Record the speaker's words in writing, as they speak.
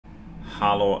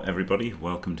Hello everybody,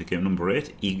 welcome to game number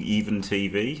 8, Even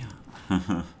TV.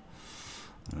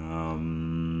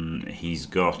 He's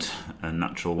got a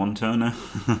natural one-turner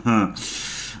and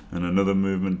another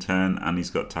movement 10, and he's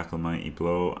got tackle mighty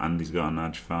blow, and he's got an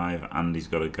edge 5, and he's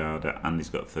got a guarder, and he's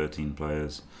got 13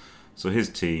 players. So his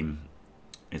team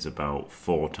is about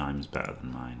 4 times better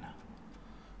than mine.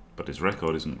 But his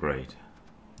record isn't great.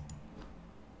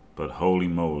 But holy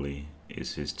moly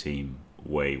is his team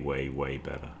way, way, way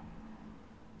better.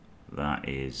 That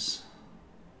is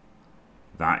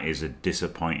a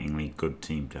disappointingly good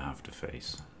team to have to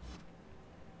face.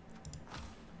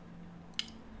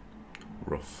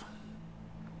 Rough.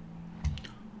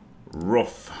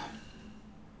 Rough.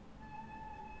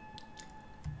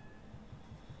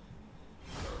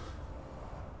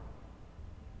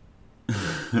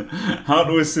 How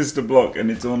to assist a block,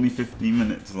 and it's only 15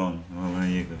 minutes long. Well, there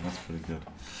you go. That's pretty good.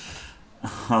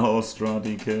 Hello,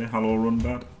 StraDK. Hello,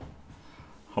 Runbad.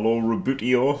 Hello,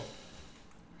 Rebutio.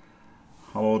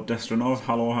 Hello, Destronov.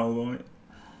 Hello, Hellboy.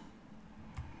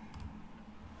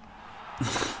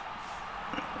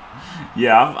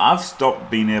 Yeah, I've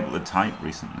stopped being able to type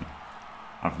recently.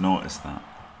 I've noticed that.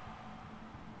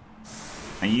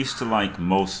 I used to like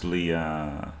mostly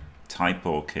type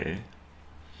okay.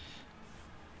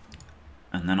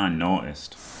 And then I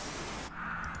noticed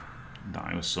that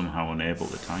I was somehow unable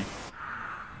to type.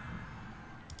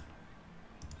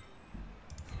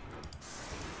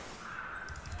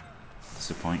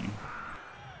 Disappointing.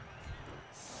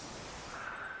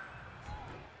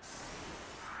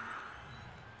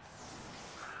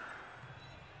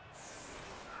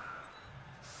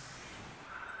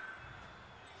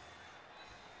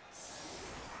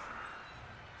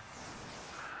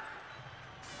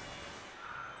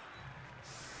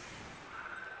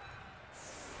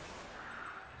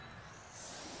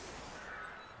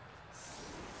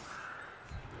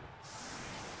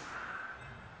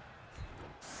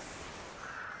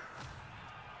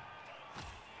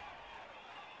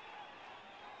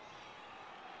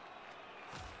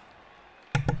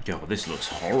 Yo, this looks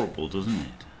horrible, doesn't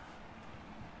it?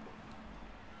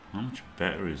 How much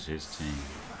better is his team?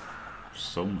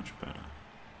 So much better.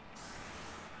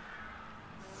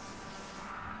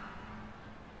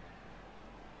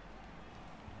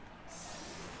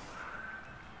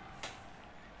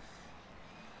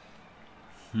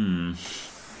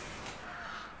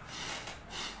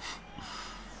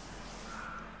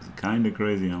 It's kind of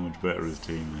crazy how much better his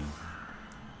team is.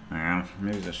 Yeah,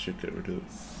 maybe I should get rid of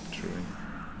terrain.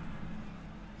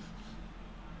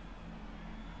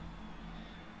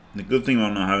 The good thing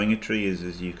about not having a tree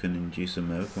is you can induce a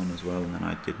merc one as well, and then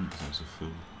I didn't because I was a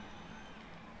fool.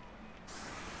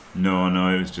 No,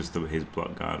 it was just that his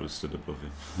block guard was stood above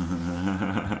him.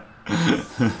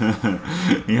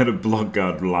 He had a block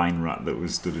guard line rat that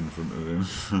was stood in front of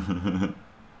him.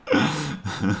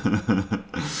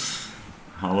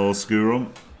 Hello,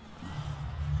 Skurum.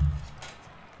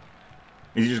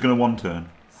 Is he just going to one turn?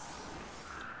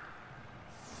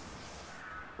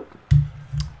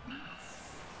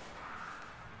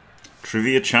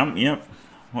 Trivia champ, yep.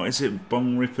 What is it?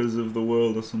 Bong Rippers of the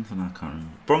World or something? I can't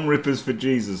remember. Bong Rippers for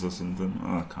Jesus or something?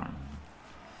 Oh, I can't remember.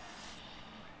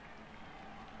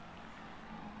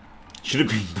 Should have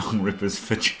been Bong Rippers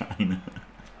for China.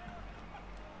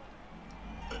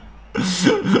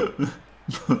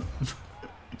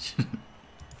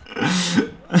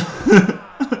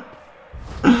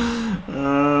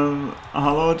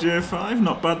 Hello J5,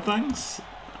 not bad, thanks.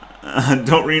 I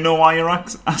don't really know why you're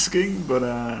asking, but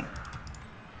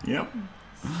yep.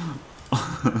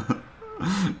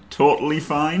 Totally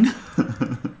fine.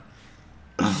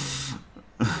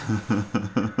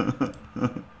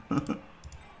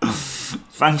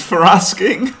 Thanks for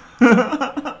asking.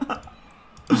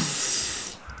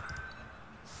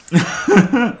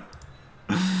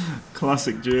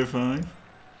 Classic J5.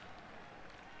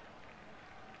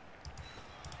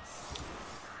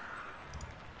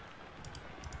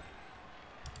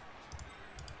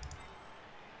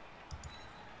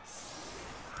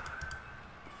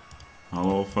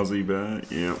 Hello, Fuzzy Bear.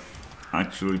 Yep.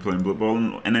 Actually playing Blood Bowl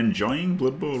and enjoying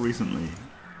Blood Bowl recently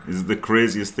is the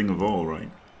craziest thing of all,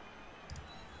 right?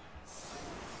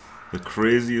 The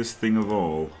craziest thing of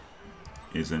all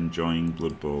is enjoying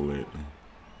Blood Bowl lately.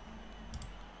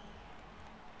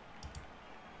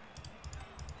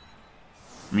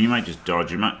 I mean, you might just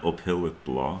dodge, you might uphill with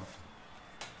blow.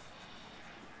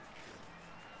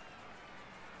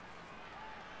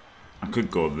 I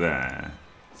could go there.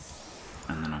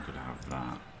 And then I could have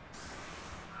that.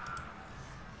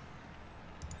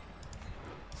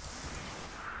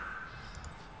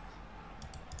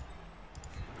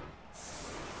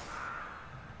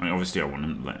 I mean, obviously I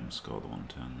wouldn't let him score the one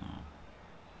turn though.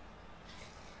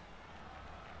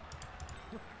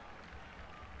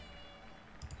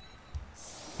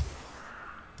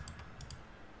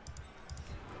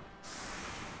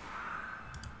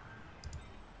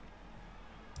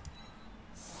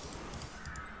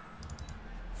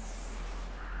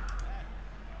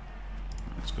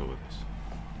 Let's go with this.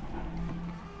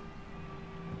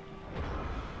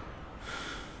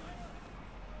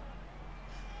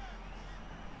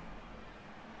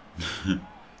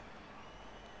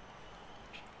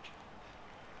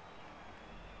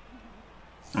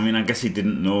 I mean, I guess he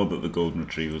didn't know that the Golden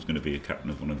Retriever was going to be a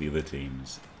captain of one of the other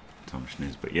teams, Tom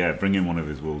Schniz. But yeah, bringing one of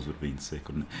his wolves would have been sick,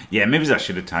 wouldn't it? Yeah, maybe I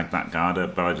should have tagged that Garda,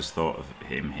 but I just thought of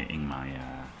him hitting my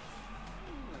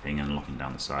thing and locking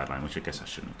down the sideline, which I guess I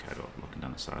shouldn't have cared about. Locking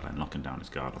down the sideline, locking down his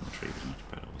guard on the tree was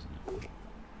much better, wasn't it?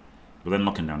 But then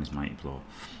locking down his Mighty Blow.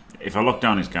 If I lock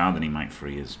down his guard, then he might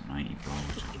free his Mighty Blow,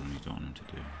 which I really don't want him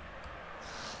to do.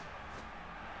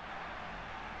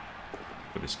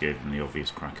 But this gave him the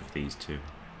obvious crack of these two.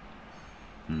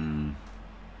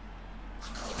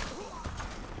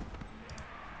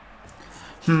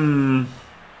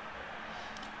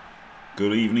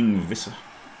 Good evening, Visser.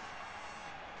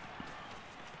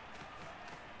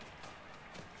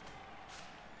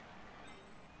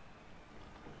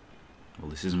 Well,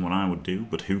 this isn't what I would do,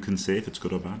 but who can say if it's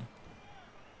good or bad?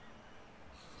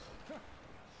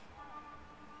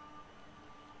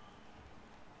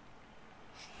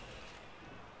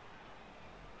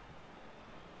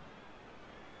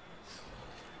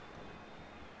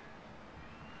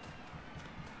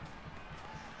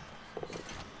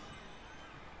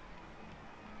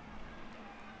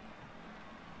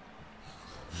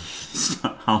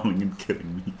 Start howling and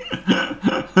killing me.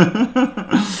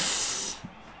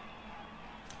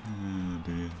 Oh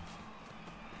dear.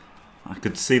 I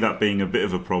could see that being a bit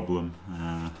of a problem.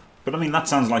 But I mean, that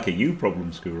sounds like a you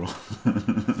problem, Squirrel.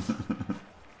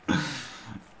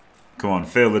 Come on,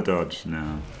 fail the dodge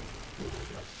now.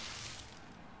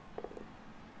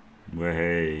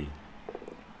 Way.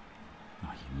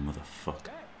 Oh, you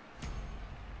motherfucker.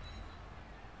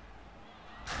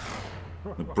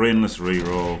 The brainless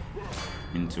reroll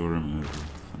into a removal.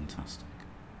 Fantastic.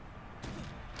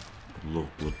 Love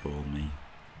bloodbowl me.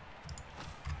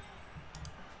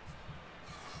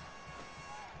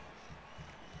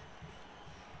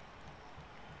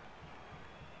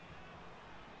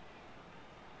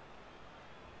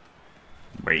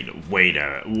 Wait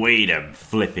a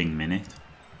flipping minute.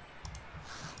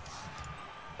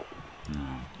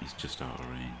 No, he's just out of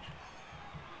range.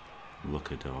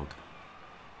 Look a dog.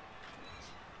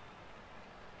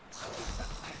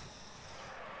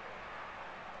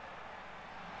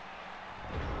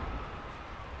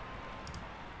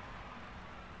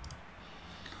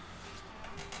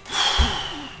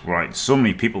 Right, so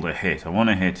many people to hit. I want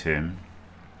to hit him.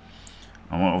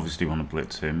 Obviously want to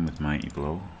blitz him with Mighty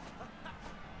Blow.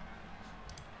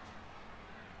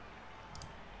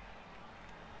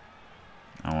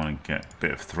 I want to get a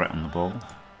bit of threat on the ball.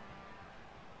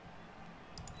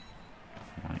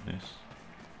 Like this.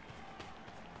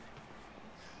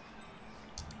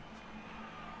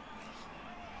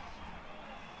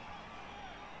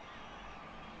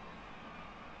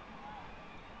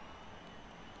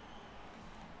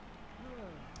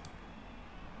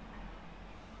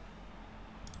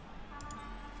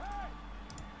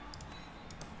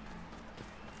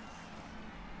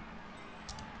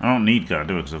 I don't need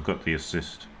Garda because I've got the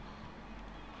assist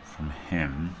from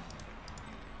him.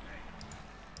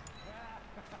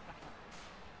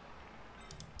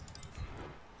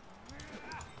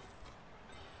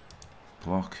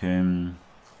 Block him.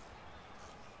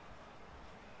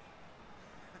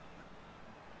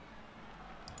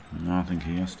 No, I think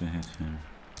he has to hit him.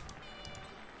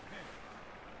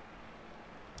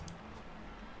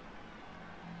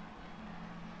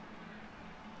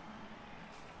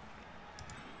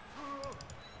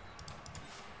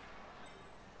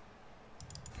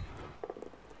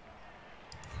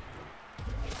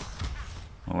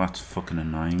 Well, that's fucking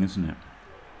annoying, isn't it?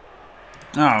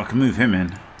 Oh, I can move him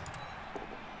in.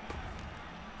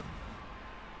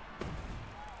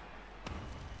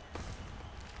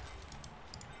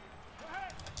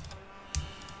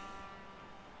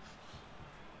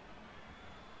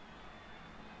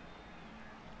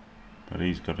 But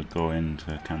he's got to go in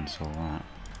to cancel that.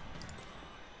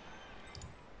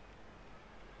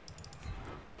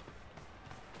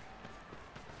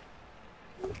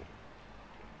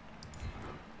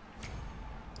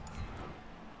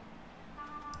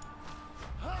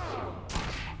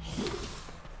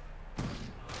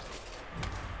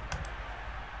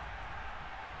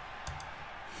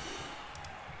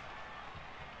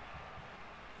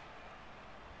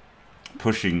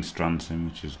 pushing Stranton,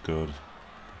 which is good.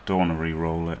 Don't want to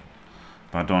re-roll it.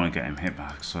 But I don't want to get him hit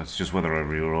back, so it's just whether I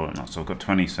re-roll it or not. So I've got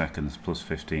 20 seconds plus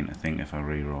 15 to think if I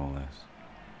re-roll this.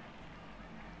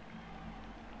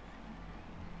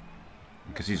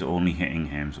 Because he's only hitting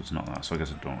him, so it's not that. So I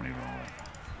guess I don't re-roll it.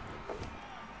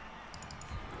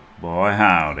 Boy,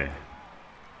 howdy.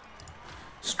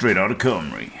 Straight out of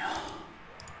Cymru.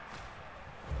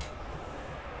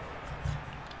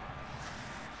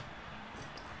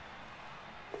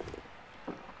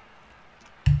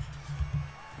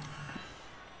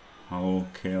 How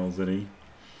kills it he?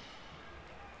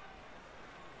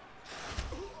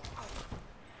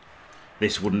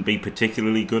 This wouldn't be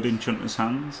particularly good in Chunter's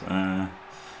hands. The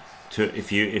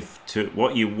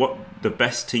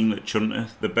best team that Chunter,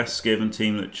 the best Skaven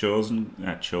team that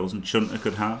Chunter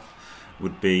could have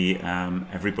would be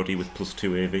everybody with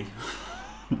 +2 AV.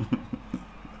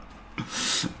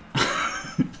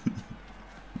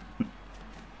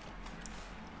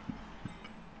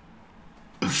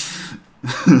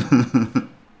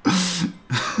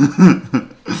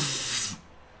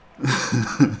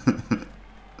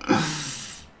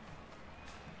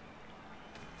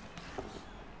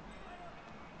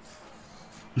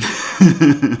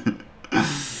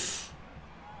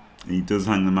 He does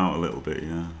hang them out a little bit,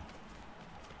 yeah.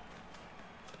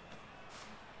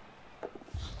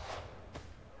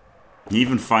 He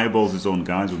even fireballs his own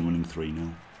guys when winning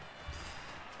 3-0.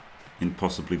 In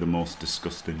possibly the most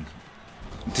disgusting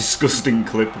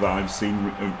clip that I've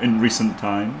seen in recent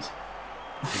times.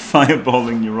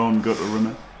 Fireballing your own gutter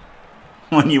runner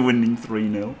when you're winning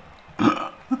 3-0.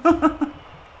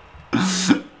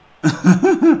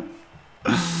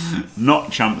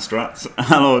 Not champ strats.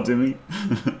 Hello, Dimmy.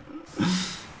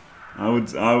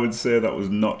 I would say that was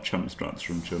not champ strats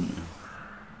from Chunter.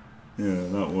 Yeah,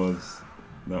 that wasn't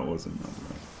that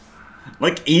right.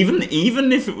 Like even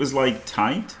if it was like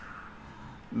tight,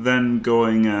 then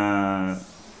going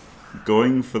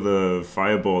for the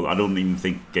fireball, I don't even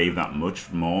think gave that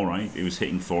much more, right? He was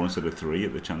hitting 4 instead of 3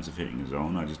 at the chance of hitting his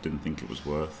own. I just didn't think it was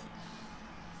worth.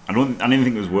 I didn't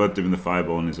think it was worth doing the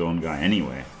fireball on his own guy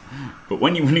anyway. But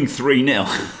when you're winning 3-0,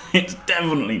 it's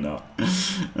definitely not.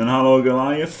 And hello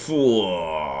Goliath.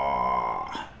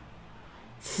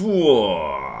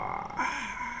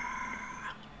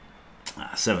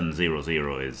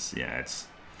 7-0-0 is, yeah,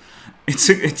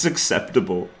 it's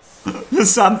acceptable. The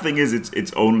sad thing is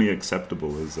it's only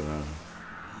acceptable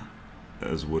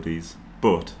as Woody's.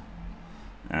 But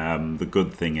the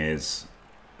good thing is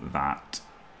that,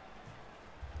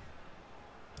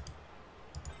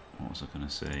 what was I going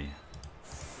to say?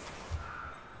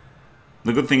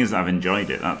 The good thing is that I've enjoyed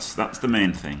it. That's the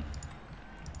main thing.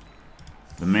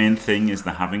 The main thing is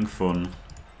the having fun,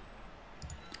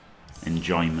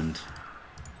 enjoyment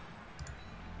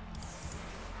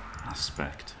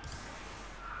aspect.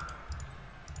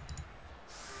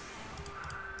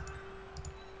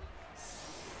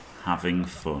 Having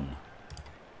fun.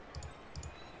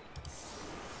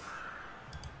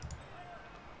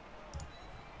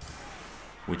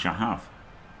 Which I have.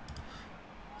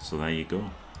 So there you go.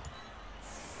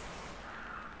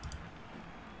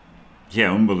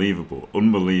 Yeah, unbelievable.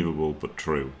 Unbelievable, but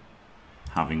true.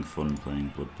 Having fun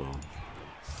playing Blood Bowl.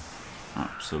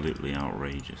 Absolutely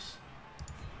outrageous.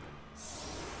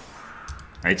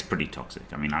 It's pretty toxic.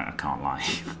 I mean, I can't lie.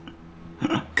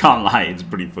 Can't lie, it's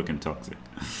pretty fucking toxic.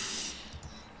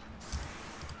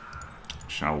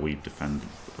 Shall we defend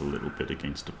a little bit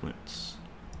against a blitz?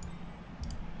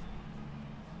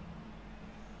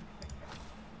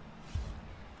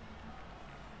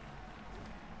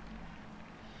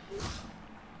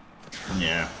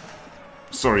 Yeah.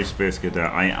 Sorry, Space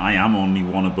Cadet. I am only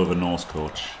one above a Norse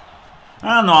coach. No,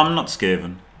 I'm not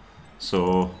Skaven.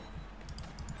 So,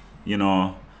 you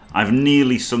know, I've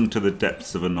nearly sunk to the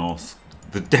depths of a Norse...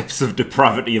 The depths of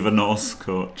depravity of a Norse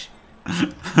coach.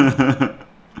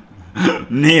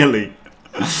 Nearly.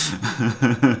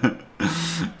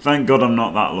 Thank God I'm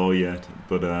not that low yet.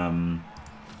 But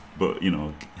you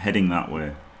know, heading that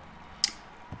way.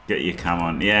 Get your cam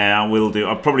on. Yeah, I will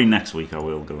do. Probably next week I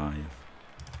will, Goliath.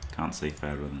 Can't say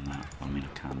fairer than that. I mean, I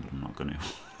can, but I'm not going to.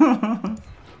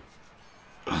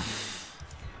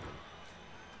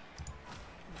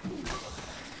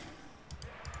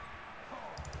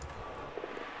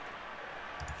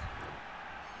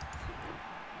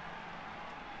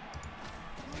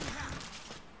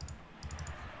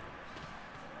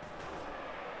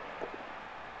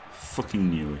 Fucking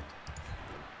knew it.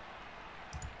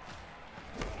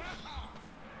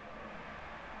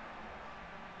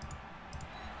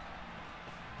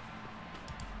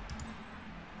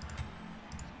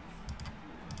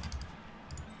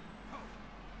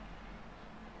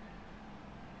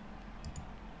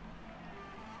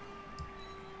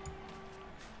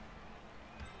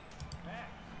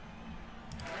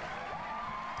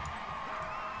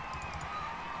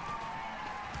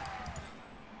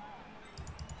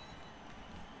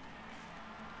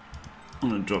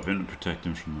 to drop in and protect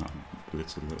him from that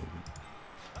blitz a little bit.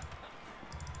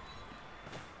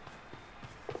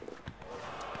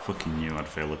 Fucking knew I'd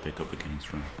fail a pickup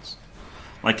against rats.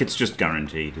 Like, it's just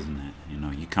guaranteed, isn't it? You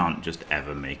know, you can't just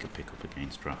ever make a pickup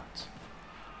against rats.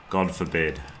 God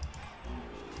forbid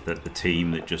that the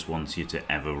team that just wants you to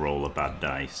ever roll a bad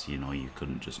dice, you know, you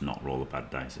couldn't just not roll a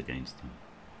bad dice against them.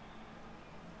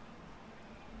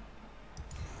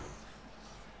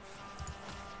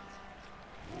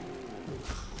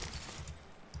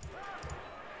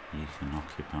 You can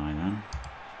occupy them.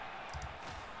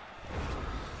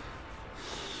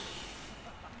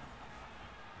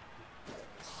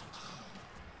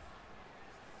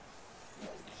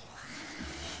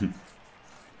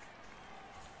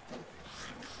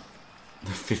 The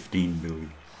 15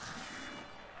 billion.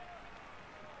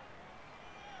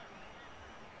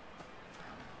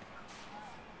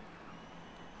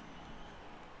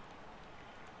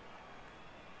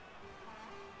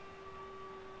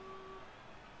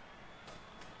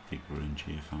 I think we're in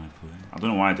G5 for it. I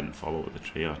don't know why I didn't follow with the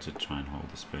trio to try and hold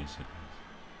the space.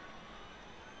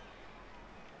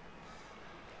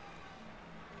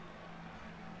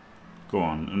 Go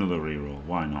on, another reroll.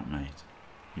 Why not, mate?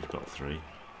 You've got 3.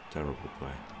 Terrible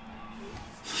play.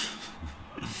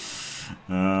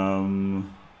 I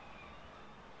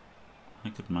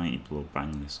could mighty blow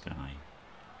bang this guy.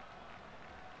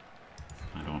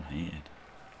 I don't hate it.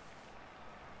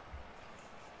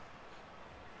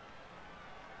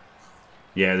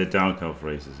 Yeah, the Dark Elf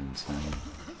race is insane.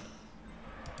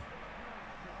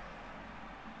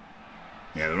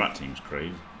 Yeah, the rat team's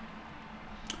crazy.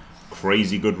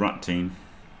 Crazy good rat team.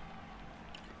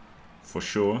 For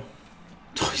sure.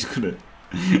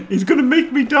 He's gonna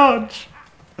make me dodge.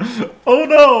 Oh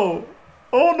no!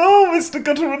 Oh no, Mr.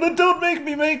 Gutterrunner, don't make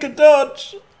me make a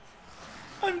dodge.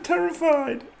 I'm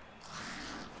terrified.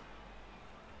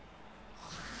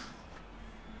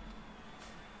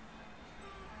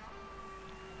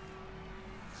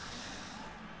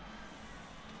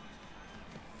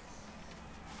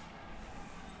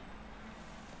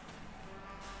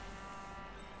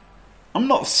 I'm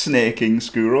not snaking,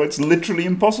 Skuro. It's literally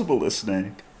impossible to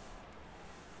snake.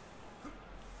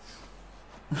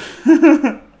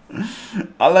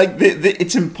 I like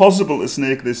it's impossible to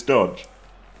snake this dodge.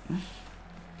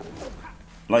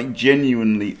 Like,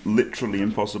 genuinely, literally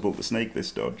impossible to snake this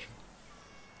dodge.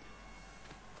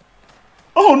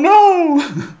 Oh no!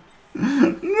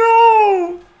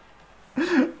 No!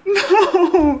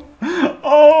 No!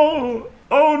 Oh!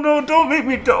 Oh no, don't make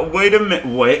me wait a minute,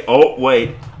 wait, oh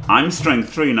wait. I'm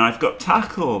strength 3 and I've got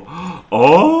tackle.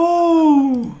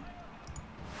 Oh!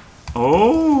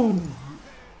 Oh!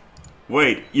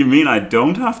 Wait, you mean I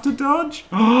don't have to dodge?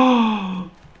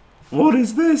 Oh! What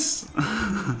is this?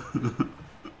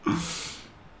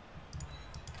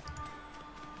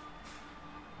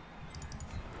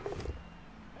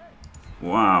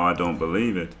 Wow, I don't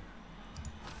believe it.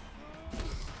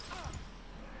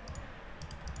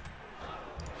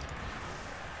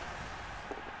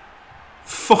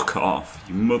 Fuck off,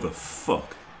 you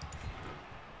motherfuck.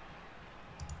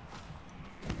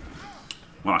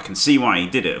 Well, I can see why he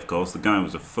did it, of course. The guy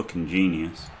was a fucking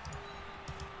genius.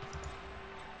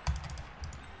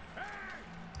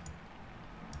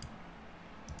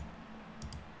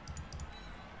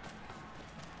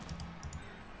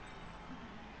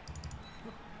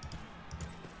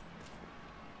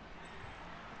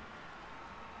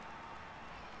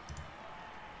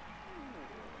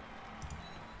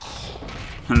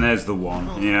 And there's the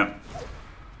one, yeah.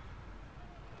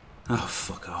 Oh,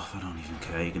 fuck off, I don't even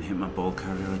care. You can hit my ball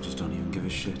carrier, I just don't even give a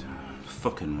shit.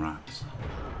 Fucking rats.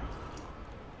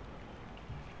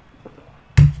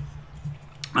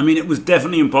 I mean, it was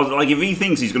definitely impossible. Like, if he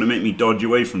thinks he's going to make me dodge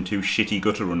away from 2 shitty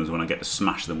gutter runners when I get to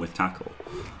smash them with tackle.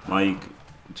 Like,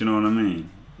 do you know what I mean?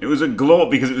 It was a gloat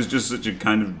because it was just such a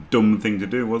kind of dumb thing to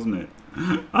do, wasn't it?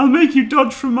 I'll make you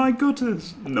dodge from my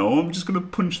gutters. No, I'm just going to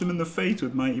punch them in the face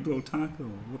with Mighty Blow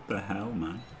Tackle. What the hell,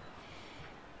 man?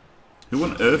 Who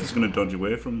on earth is going to dodge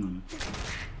away from them?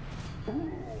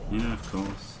 Yeah, of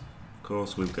course. Of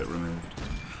course we'll get removed.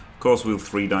 Of course we'll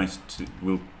 3 dice 2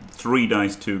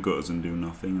 gutters and do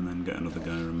nothing and then get another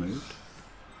guy removed.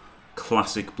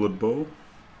 Classic Blood Bowl.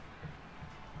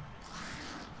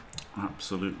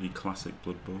 Absolutely classic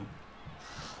Blood Bowl.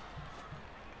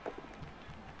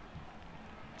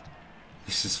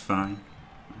 This is fine.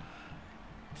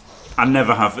 I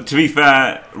never have. To be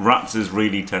fair, Rats is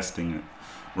really testing it.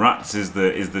 Rats is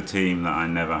the team that I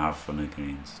never have fun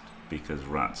against because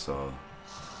Rats are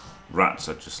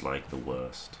just like the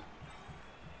worst.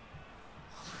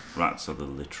 Rats are the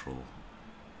literal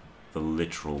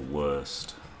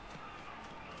worst.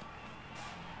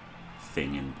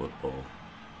 thing in Blood Bowl.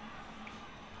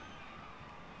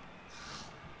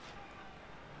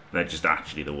 They're just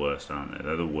actually the worst, aren't they?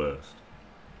 They're the worst.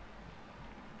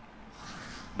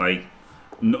 Like,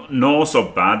 Norse are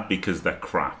bad because they're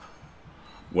crap.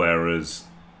 Whereas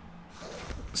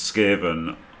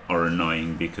Skaven are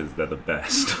annoying because they're the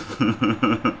best.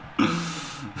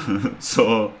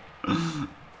 So,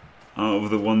 out of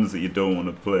the ones that you don't want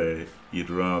to play, you'd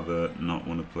rather not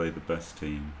want to play the best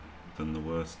team than the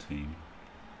worst team.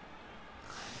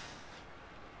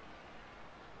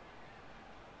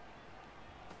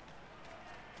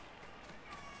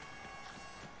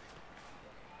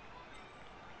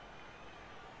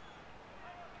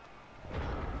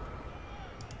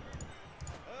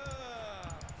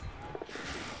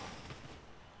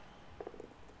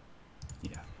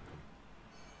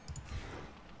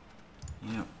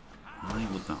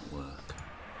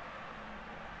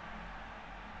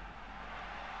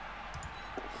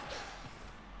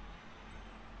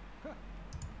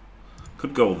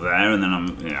 Could go there, and then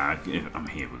I'm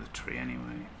here with a tree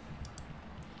anyway.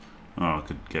 Oh, I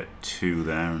could get 2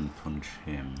 there and punch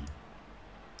him.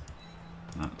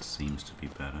 That seems to be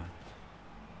better.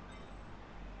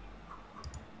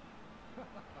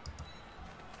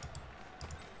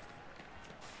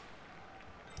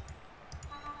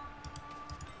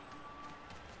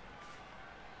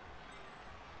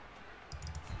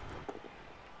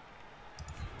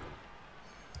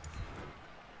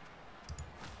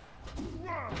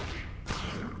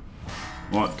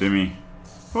 What, Dimmy?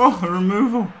 Oh, a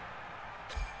removal!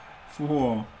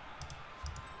 4.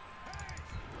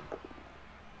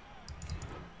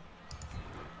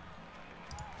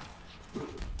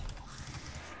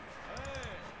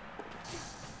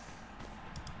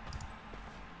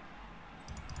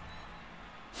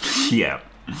 Yep.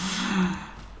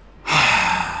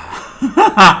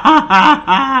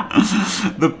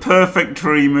 The perfect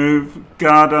tree move.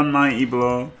 Guard on Mighty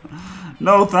Blow.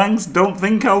 No thanks, don't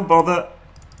think I'll bother.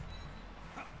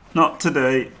 Not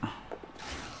today.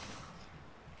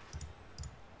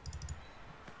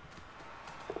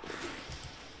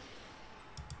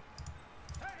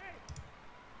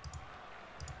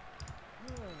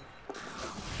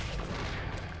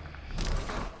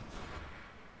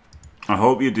 I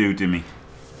hope you do, Dimmy.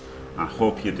 I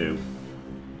hope you do.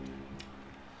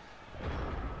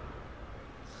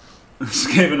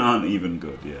 Skaven aren't even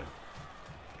good, yeah.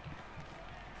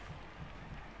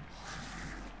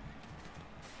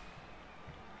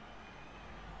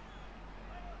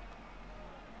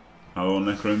 Oh,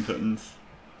 Necroimpotence.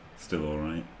 Still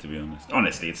alright, to be honest.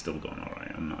 Honestly, it's still going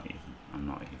alright. I'm not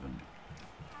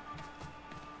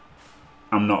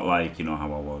like, you know,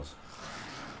 how I was.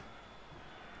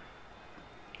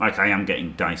 Like, I am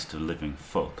getting dice to living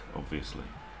fuck, obviously.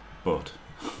 But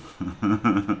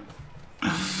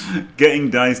getting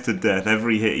dice to death,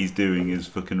 every hit he's doing is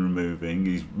fucking removing.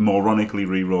 He's moronically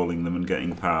re-rolling them and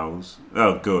getting pals.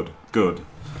 Oh, good, good,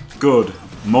 good.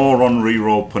 Moron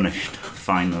re-roll punished,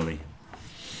 finally.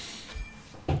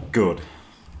 Good.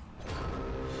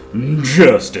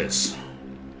 Justice.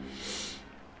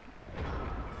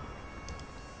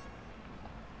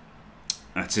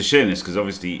 It's a shame this, because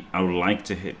obviously I would like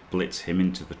to blitz him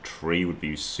into the tree, would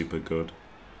be super good.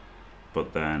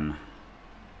 But then...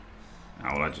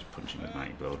 oh, well, I just punch him with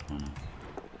Mighty Blow, don't I?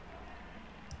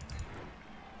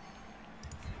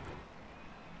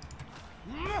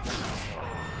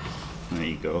 There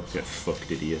you go, get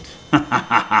fucked, idiot.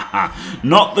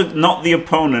 Not the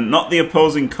opponent, not the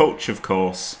opposing coach, of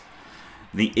course.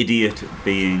 The idiot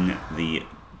being the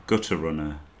gutter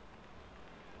runner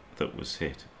that was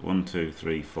hit. 1, 2,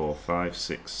 3, 4, 5,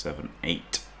 6, 7,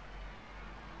 8.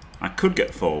 I could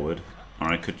get forward,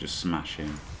 or I could just smash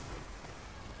him.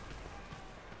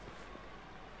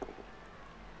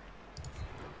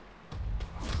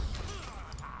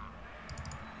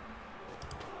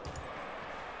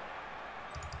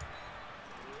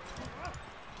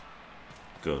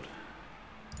 Good.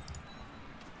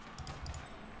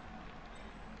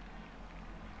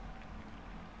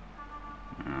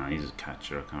 Ah, he's a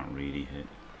catcher, I can't really hit.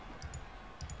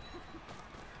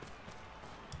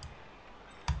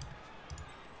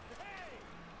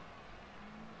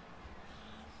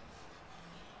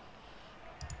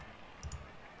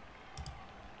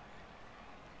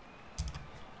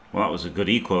 Well, that was a good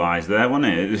equalise there, wasn't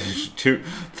it?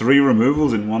 3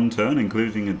 removals in 1 turn,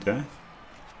 including a death.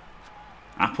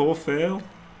 Apple fail?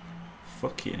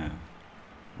 Fuck yeah.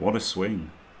 What a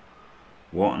swing.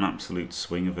 What an absolute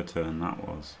swing of a turn that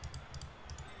was.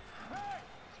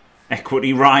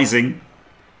 Equity rising.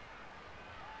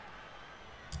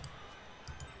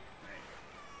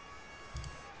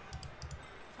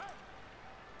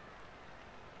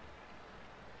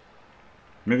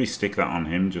 Maybe stick that on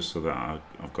him just so that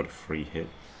I've got a free hit.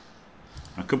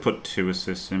 I could put 2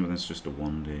 assists in, but that's just a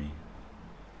 1D.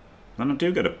 Then I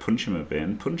do get to punch him a bit,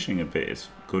 and punching a bit is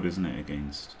good, isn't it,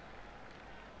 against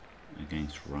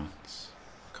rats.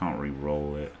 Can't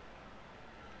re-roll it.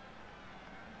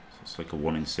 So it's like a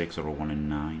 1 in 6 or a 1 in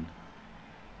 9.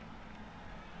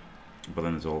 But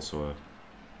then there's also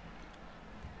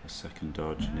a second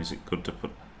dodge, and is it good to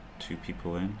put 2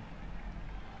 people in?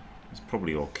 It's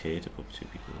probably okay to put 2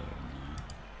 people there.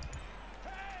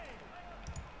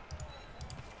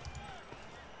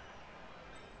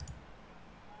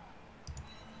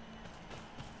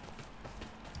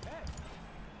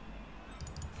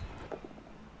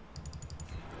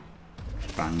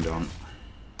 Banged on.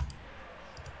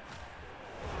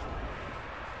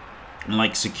 And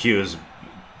like secures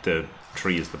the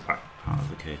tree as the back part of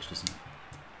the cage, doesn't it?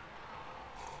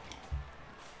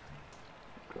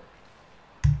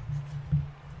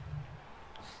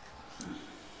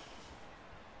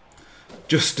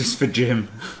 Justice for Jim.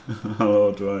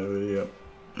 Hello, Dwight. Yep.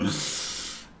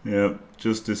 Yep.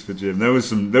 Justice for Jim. There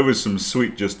was some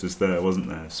sweet justice there, wasn't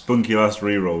there? Spunky last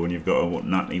reroll when you've got a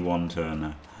natty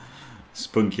 1-turner.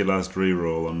 Spunky last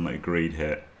reroll on like a greed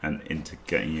hit and into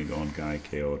getting your own guy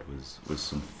KO'd was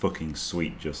some fucking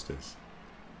sweet justice.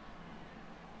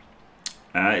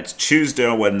 It's Tuesday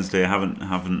or Wednesday.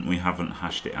 We haven't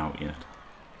hashed it out yet,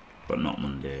 but not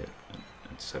Monday.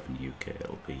 At 7 UK,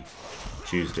 it'll be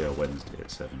Tuesday or Wednesday at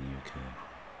 7 UK.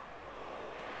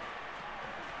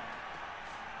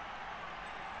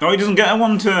 Oh, he doesn't get a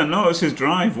 1-turn. No, it's his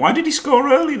drive. Why did he score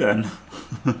early then?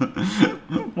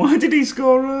 Why did he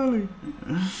score early?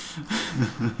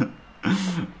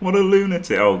 What a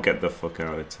lunatic. Oh, get the fuck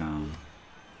out of town.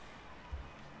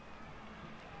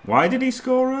 Why did he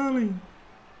score early?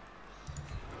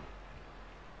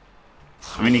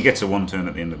 I mean, he gets a 1-turn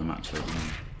at the end of the match, though, doesn't he?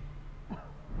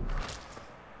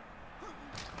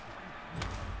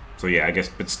 So yeah, I guess,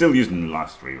 but still using the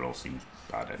last reroll seems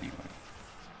bad anyway.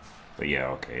 But yeah,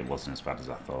 okay, it wasn't as bad as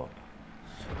I thought.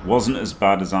 Wasn't as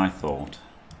bad as I thought.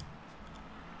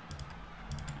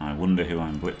 I wonder who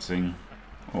I'm blitzing.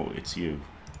 Oh, it's you.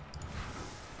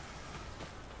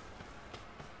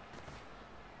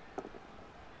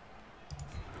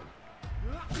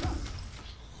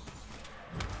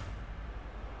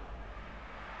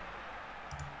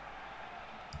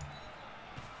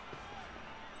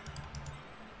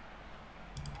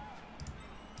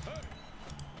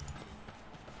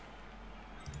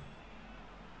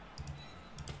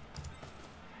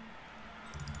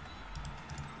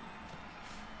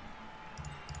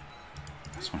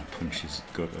 That's when I punch his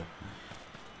gutter.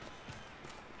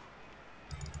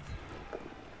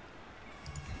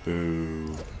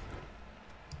 Boo.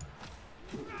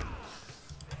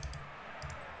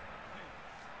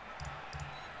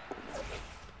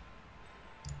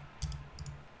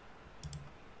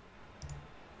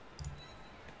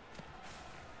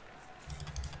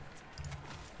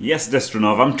 Yes,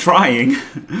 Destronov, I'm trying.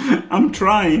 I'm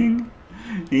trying.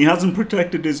 He hasn't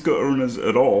protected his gutter runners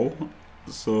at all.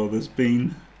 So there's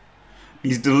been...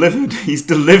 He's delivered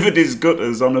his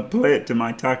gutters on a plate to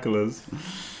my tacklers.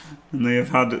 And they have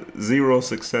had 0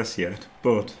 success yet,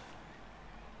 but...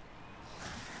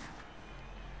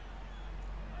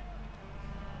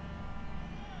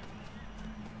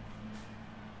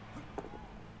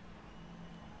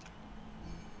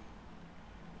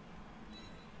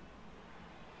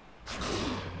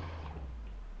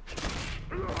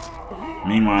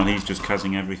 Meanwhile, he's just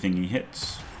cazzing everything he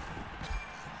hits.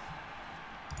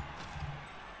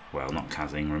 Well, not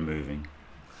cazzing, removing.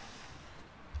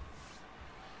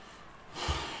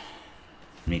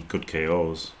 Need good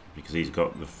KOs because he's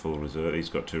got the full reserve. He's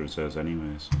got 2 reserves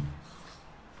anyway. So.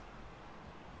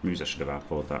 Maybe I should have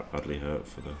outboard that. Badly hurt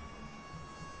for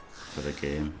the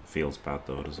game. Feels bad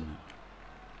though, doesn't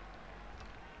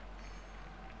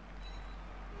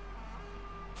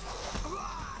it?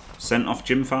 Sent off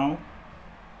Jim foul.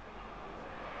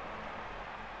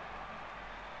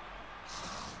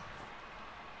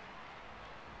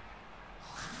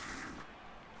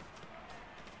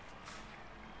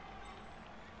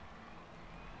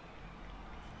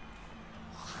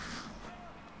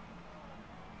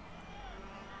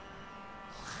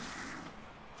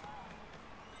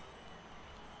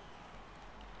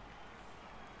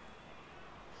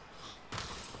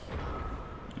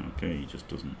 Okay, he just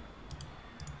doesn't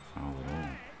foul at all.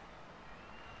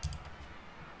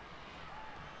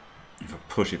 If I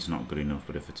push, it's not good enough,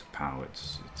 but if it's a power,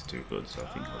 it's too good, so I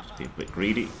think I'll just be a bit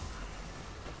greedy.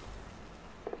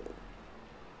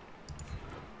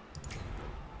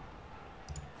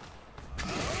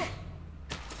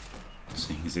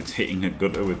 Seeing as it's hitting a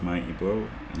gutter with Mighty Blow,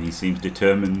 and he seems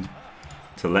determined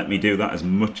to let me do that as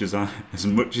much as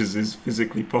is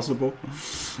physically possible.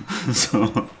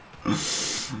 so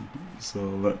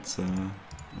let's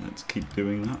keep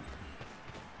doing that.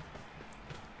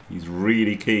 He's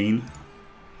really keen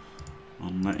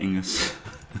on letting us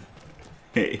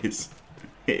hit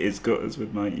his gutters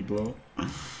with Mighty Blow.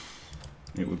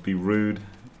 It would be rude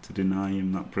to deny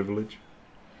him that privilege.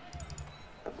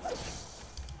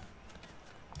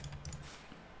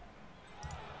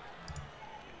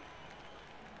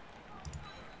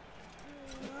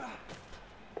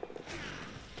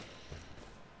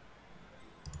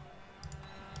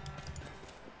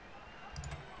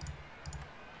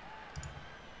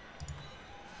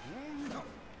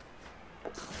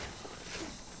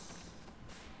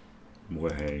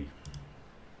 Way.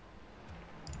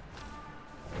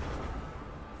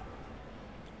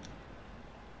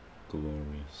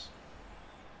 Glorious.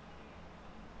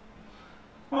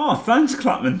 Oh, thanks,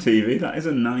 Clapman TV. That is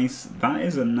a nice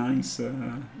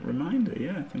reminder.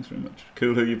 Yeah, thanks very much.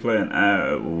 Cool. Who you playing?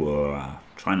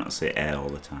 Try not to say air all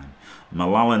the time.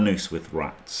 Malala Noose with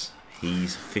rats.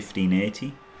 He's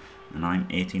 1580, and I'm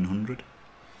 1800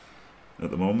 at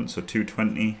the moment. So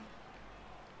 220.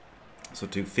 So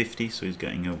 250. So he's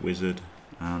getting a wizard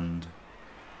and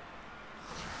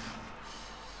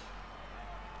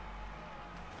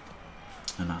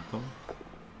an apple.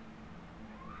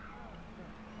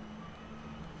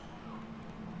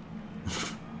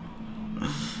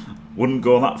 Wouldn't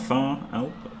go that far,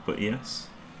 Elp, but yes.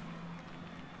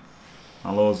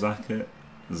 Hello, Zaka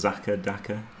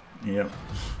Daka. Yep.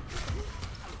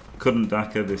 Couldn't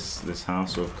Daka this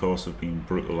house, so of course have been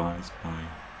brutalised by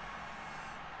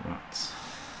rats.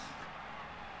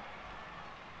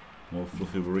 More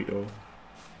fluffy burrito.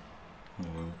 Oh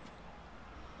well.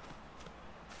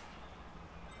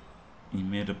 He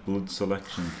made a blood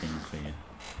selection thing for you.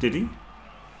 Did he?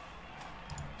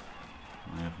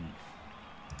 I haven't.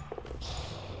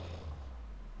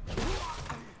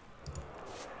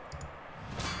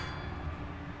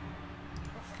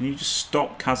 Can you just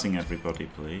stop cazzing everybody,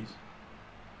 please?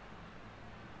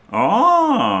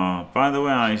 Oh, by the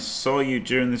way, I saw you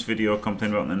during this video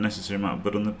complain about the unnecessary amount of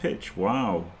blood on the pitch.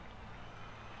 Wow.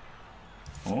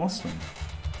 Awesome.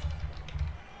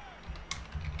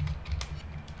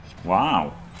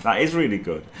 Wow. That is really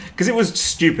good. Because it was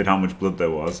stupid how much blood there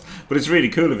was. But it's really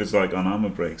cool if it's like on armor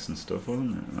breaks and stuff,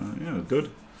 wasn't it? Yeah, good.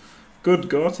 Good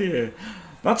Gautier.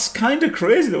 That's kind of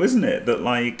crazy though, isn't it? That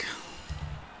like...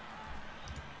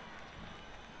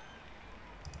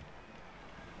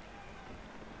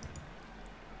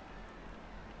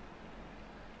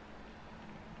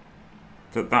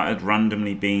 that had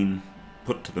randomly been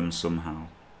put to them somehow.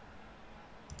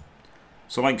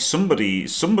 So like somebody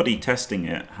testing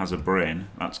it has a brain.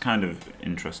 That's kind of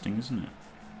interesting, isn't it?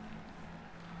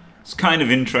 It's kind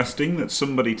of interesting that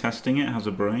somebody testing it has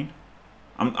a brain.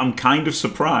 I'm kind of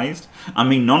surprised. I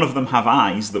mean, none of them have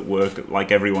eyes that work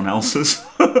like everyone else's.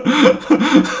 But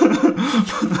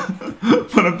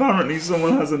apparently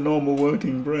someone has a normal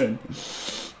working brain.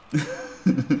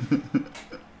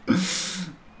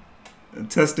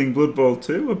 Testing Blood Bowl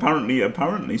 2.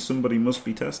 Apparently somebody must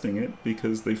be testing it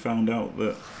because they found out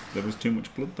that there was too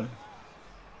much blood there.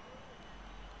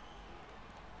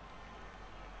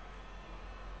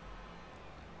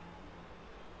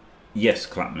 Yes,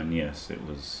 Clapman, yes, it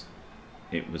was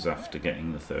after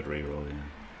getting the third reroll, yeah.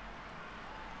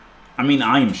 I mean,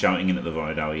 I'm shouting in at the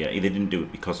Void Owl, yeah. They didn't do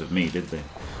it because of me, did they?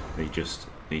 They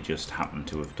just happened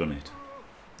to have done it.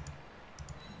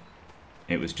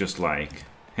 It was just like,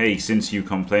 hey, since you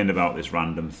complained about this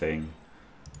random thing,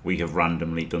 we have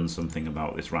randomly done something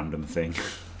about this random thing.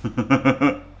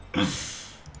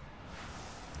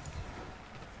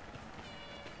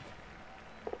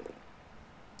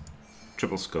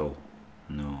 Triple skull.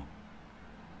 No.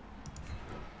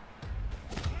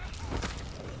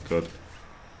 Good.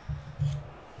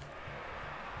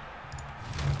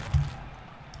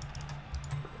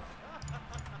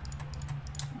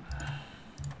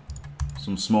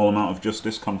 Some small amount of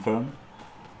justice confirmed.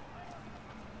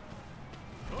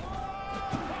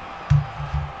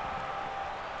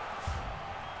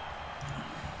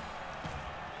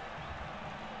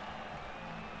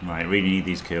 Right, really need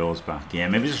these kills back. Yeah,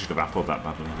 maybe I should have appled that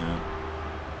badly, yeah.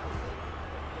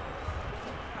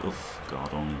 Oof,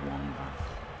 God, only one back.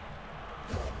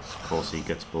 Of course he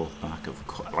gets both back, of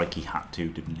course, like he had to,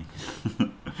 didn't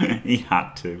he? He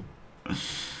had to.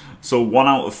 So 1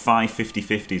 out of 5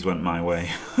 50-50s went my way.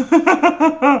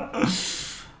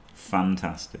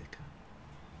 Fantastic.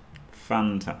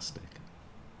 Fantastic.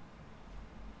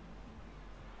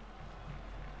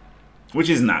 Which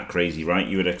isn't that crazy, right?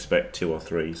 You would expect 2 or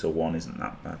 3, so 1 isn't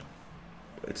that bad.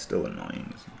 But it's still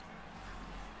annoying, isn't it?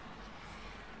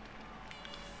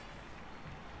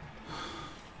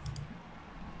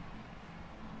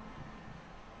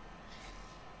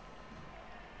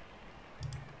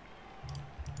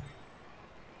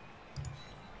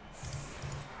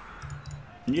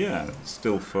 Yeah, it's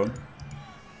still fun.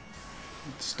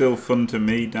 It's still fun to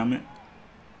me, damn it.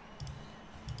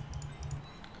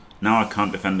 Now I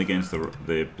can't defend against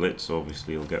the blitz, so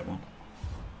obviously he'll get one.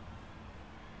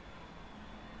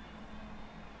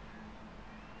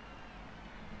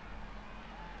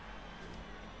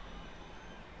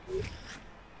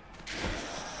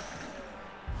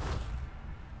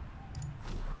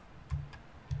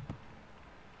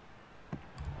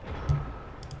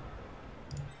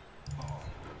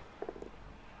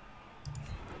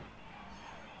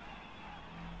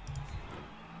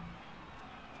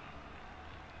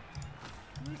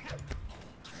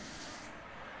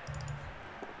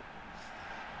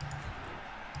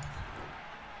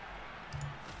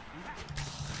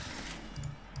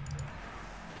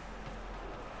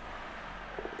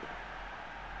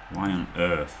 Why on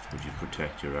earth would you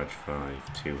protect your Edge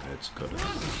 5 2-head Scudder?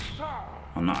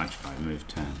 Oh, not Edge 5, move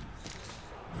 10.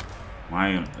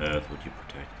 Why on earth would you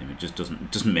protect him? It just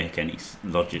doesn't make any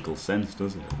logical sense,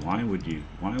 does it? Why would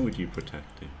you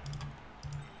protect him?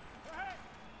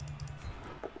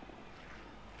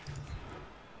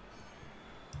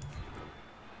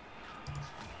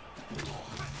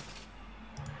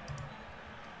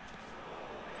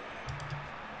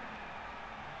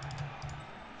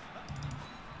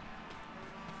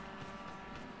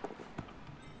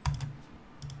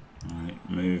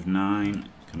 Move 9,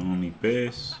 can only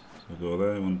base, so go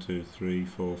there, 1, 2, 3,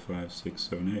 4, 5, 6,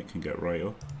 7, 8, can get right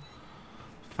up.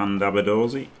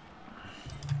 Fandabadozi.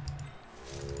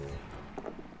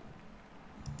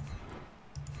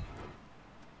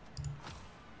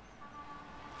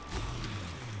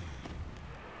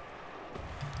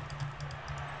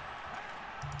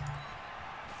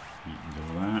 You can go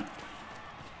that.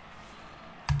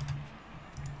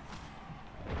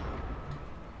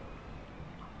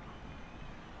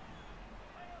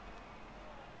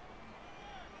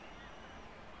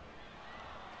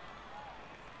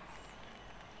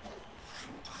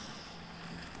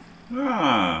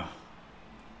 Ah,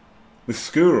 with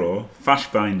Skuro,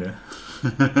 Fashbinder.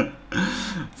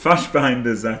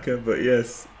 Fashbinder, Zaka, but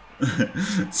yes.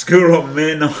 Skuro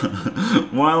may not.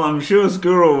 While I'm sure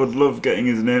Skuro would love getting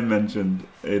his name mentioned,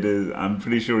 I'm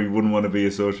pretty sure he wouldn't want to be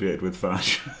associated with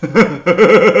Fash.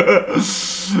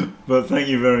 But thank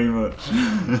you very much.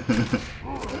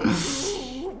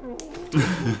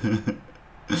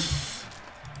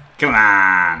 Come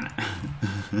on!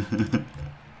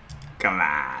 Come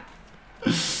on!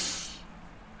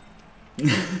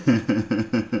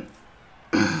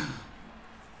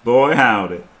 Boy,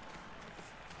 howdy.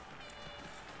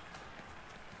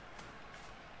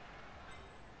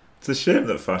 It's a shame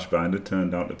that Fashbinder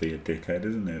turned out to be a dickhead,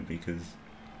 isn't it? Because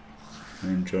I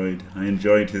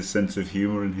enjoyed his sense of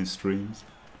humour in his streams.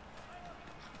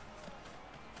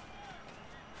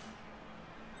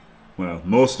 Well,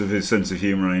 most of his sense of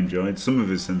humour I enjoyed. Some of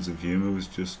his sense of humour was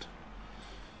just,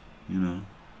 you know,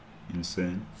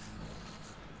 insane.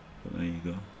 But there you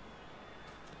go.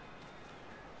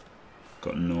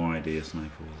 Got no idea,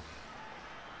 Sniper Wolf.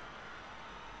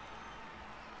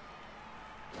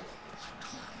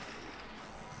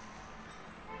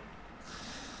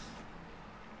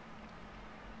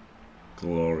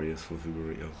 Glorious fluffy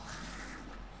burrito.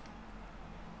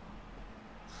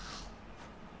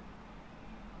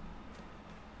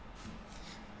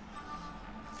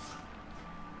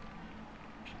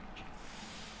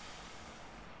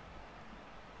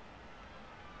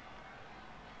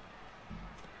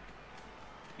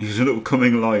 He's an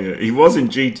upcoming lawyer. He was in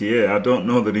GTA. I don't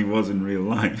know that he was in real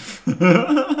life.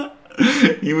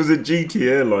 He was a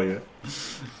GTA lawyer.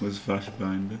 Was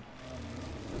Fashbinder.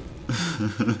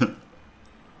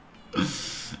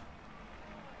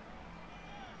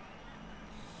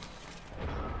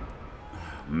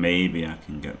 Maybe I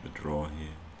can get the draw here.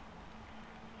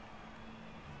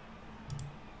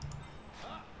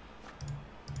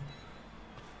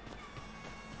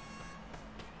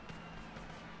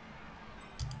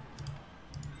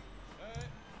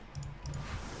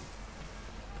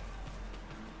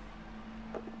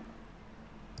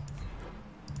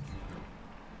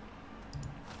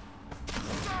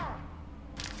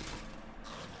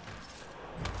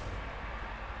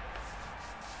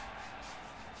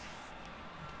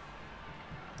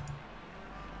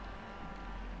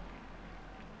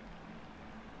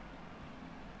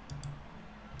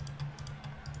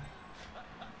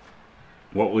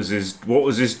 What was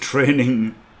his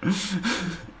training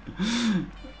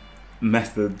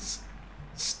methods?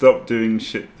 Stop doing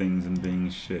shit things and being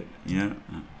shit. Yeah,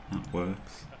 that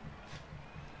works.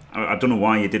 I don't know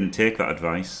why you didn't take that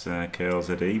advice,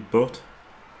 KLZE, but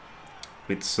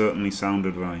it's certainly sound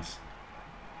advice.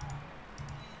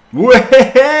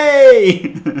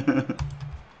 Way!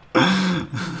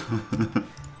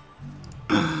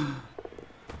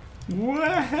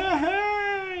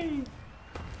 Way!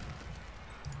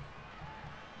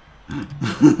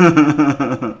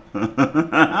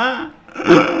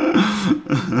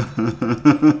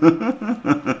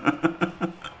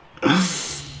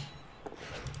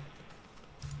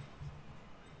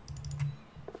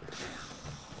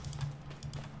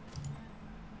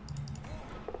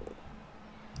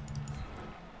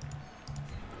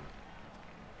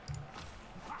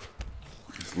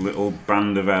 This little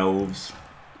band of elves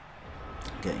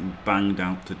getting banged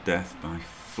out to death by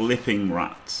flipping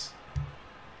rats.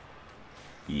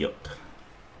 Yuck.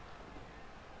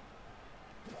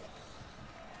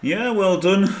 Yeah, well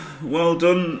done. Well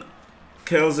done,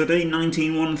 KLZD.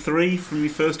 1913 from your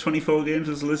first 24 games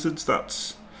as Lizards.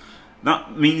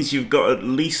 That means you've got at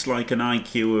least like an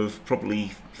IQ of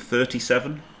probably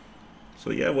 37.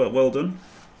 So yeah, well done.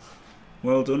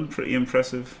 Well done. Pretty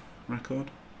impressive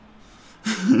record.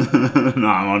 No,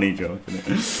 I'm only joking.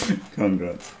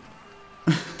 Congrats.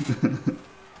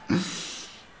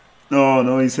 Oh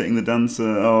no, he's hitting the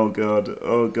dancer. Oh god.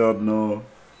 Oh god, no.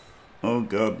 Oh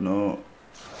god, no.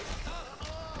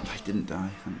 He didn't die,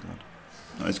 thank god.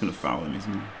 No, he's going to foul him,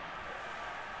 isn't he?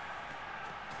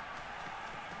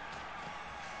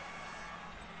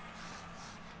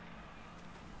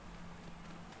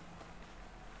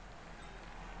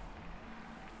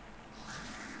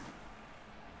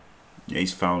 Yeah,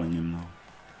 he's fouling him now.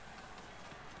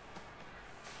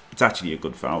 It's actually a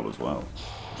good foul as well.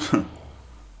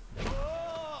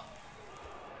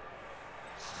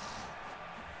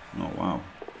 Oh wow.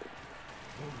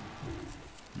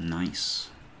 Nice.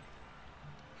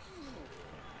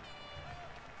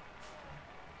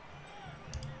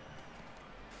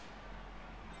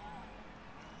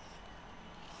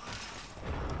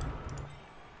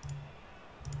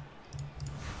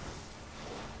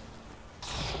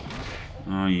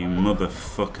 Oh, you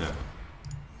motherfucker.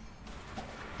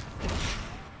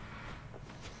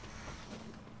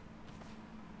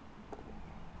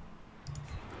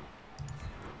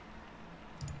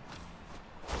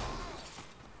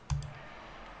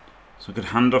 So I could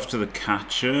hand off to the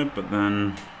catcher, but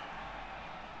then...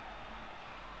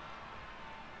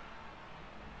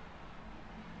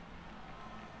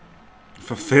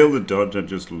 if I fail the dodge, I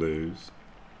just lose.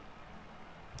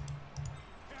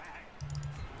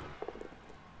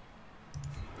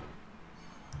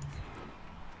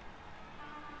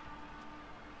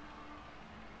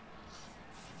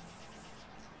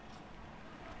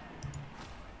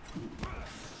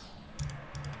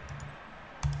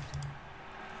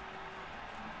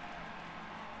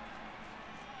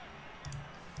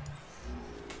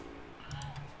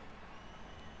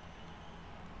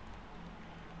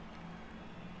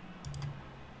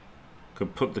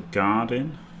 Could put the guard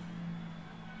in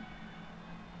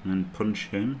and then punch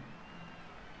him,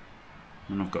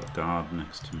 and I've got a guard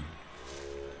next to me.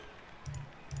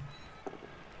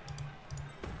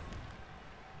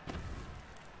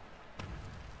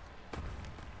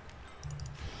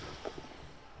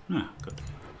 Ah, good.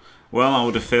 Well, I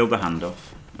would have failed the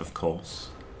handoff, of course.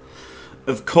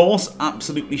 Of course,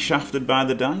 absolutely shafted by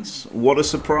the dice. What a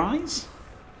surprise.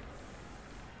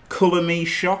 Colour me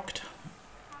shocked.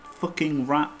 Fucking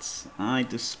rats, I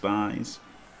despise.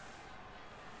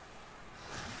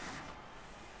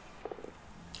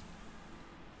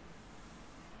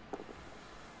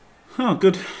 Oh,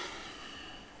 good.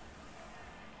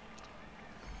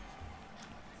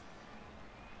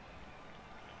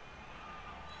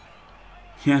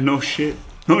 Yeah, no shit.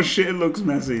 No shit, it looks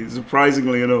messy,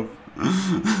 surprisingly enough.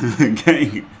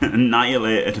 Getting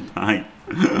annihilated by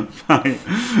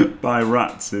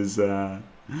rats is a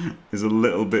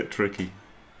little bit tricky.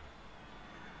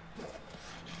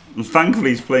 And thankfully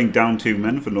he's playing down 2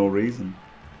 men for no reason.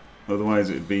 Otherwise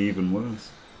it'd be even worse.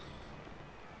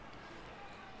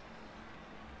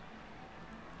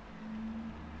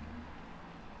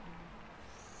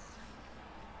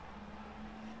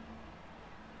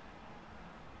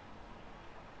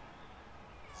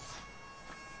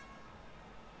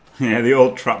 Yeah, the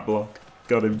old trap block.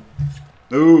 Got him.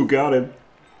 Ooh, got him.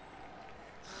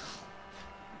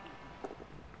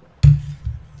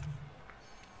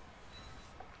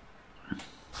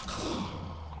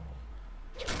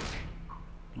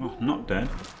 Oh, not dead.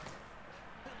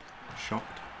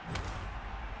 Shocked.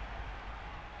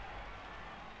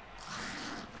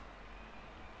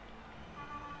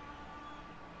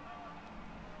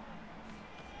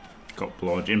 got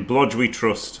Blodge. In Blodge we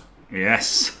trust.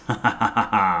 Yes.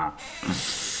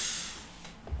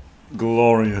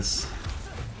 Glorious.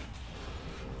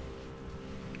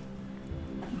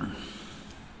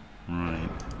 Right.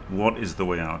 What is the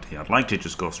way out here? I'd like to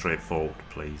just go straight forward,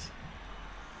 please.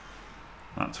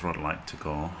 That's where I'd like to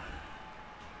go.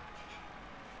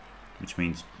 Which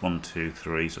means 1, 2,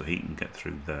 3, so he can get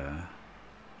through there.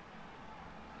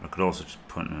 I could also just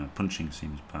punching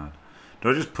seems bad. Do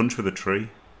I just punch with a tree?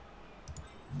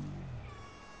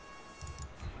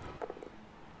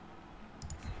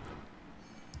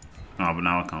 Oh, but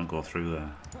now I can't go through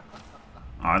there.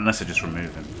 Oh, unless I just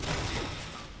remove him.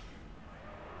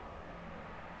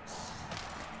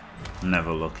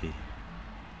 Never lucky.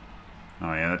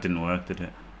 Oh yeah, that didn't work, did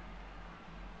it?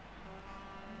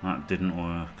 That didn't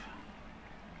work.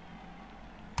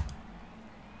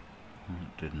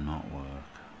 That did not work.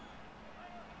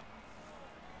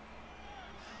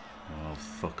 Well,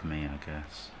 fuck me, I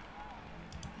guess.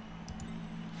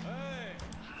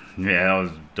 Yeah, that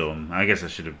was dumb. I guess I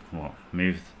should have, what,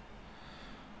 moved...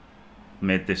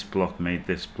 Made this block, made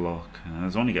this block.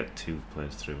 There's only got 2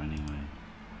 players through anyway.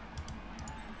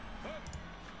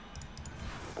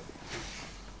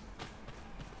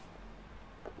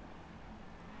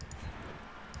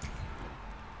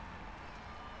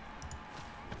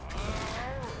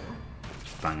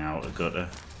 Bang out a gutter.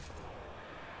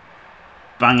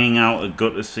 Banging out a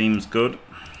gutter seems good.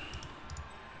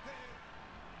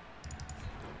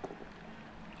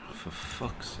 For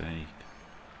fuck's sake.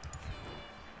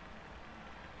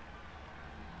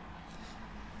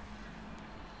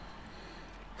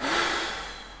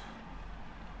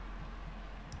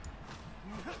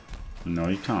 No,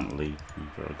 you can't leave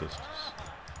for Augustus.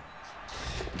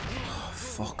 Oh,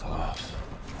 fuck off.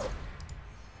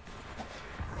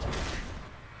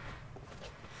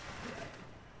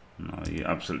 No, you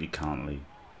absolutely can't leap.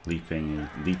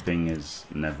 Leaping is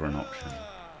never an option.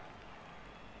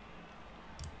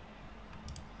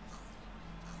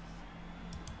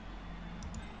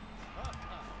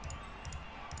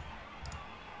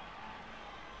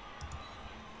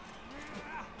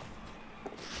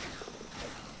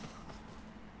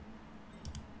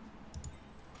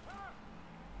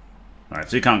 Right,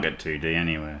 so you can't get 2D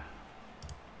anywhere.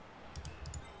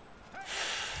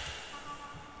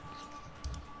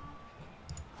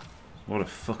 What a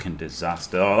fucking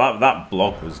disaster! Oh, that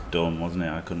block was dumb, wasn't it?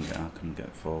 I couldn't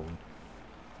get forward.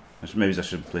 Maybe I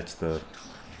should have blitzed the.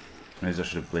 Maybe I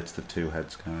should have blitzed the 2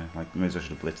 heads guy. Like maybe I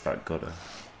should have blitzed that gutter.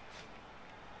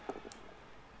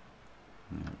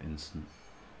 Yeah, instant.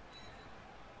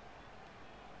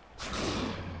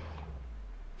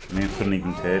 I couldn't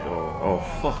even take. Oh,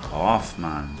 fuck off,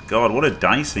 man! God, what a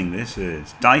dicing this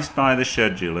is. Diced by the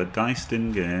scheduler, diced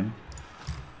in game.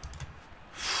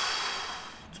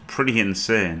 Pretty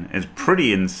insane. It's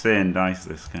pretty insane dice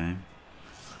this game.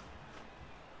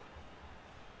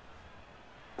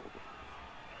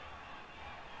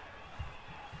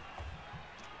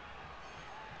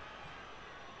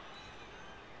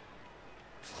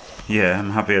 Yeah, I'm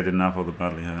happy I didn't have all the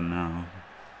badly hurt now.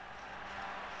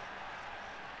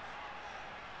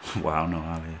 Wow, no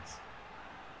allies.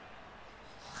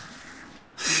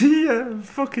 Yeah,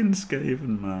 fucking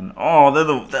Skaven, man. Oh,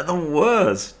 they're the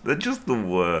worst. They're just the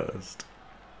worst.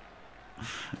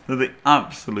 They're the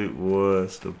absolute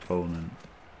worst opponent.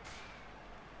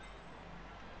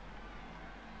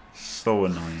 So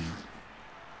annoying.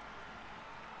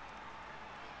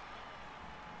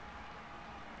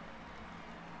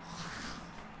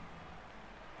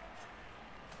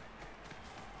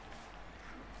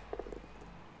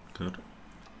 Good.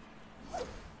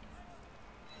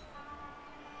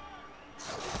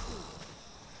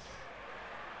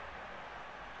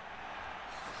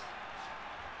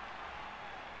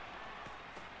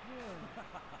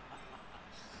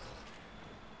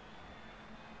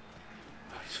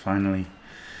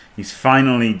 He's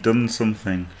finally done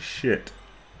something. Shit.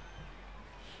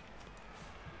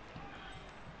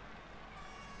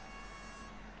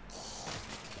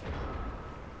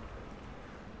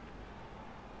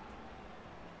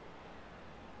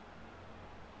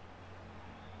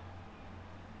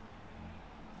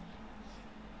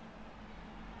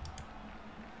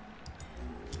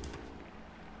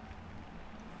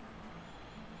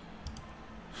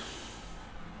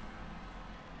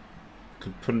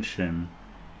 Could punch him.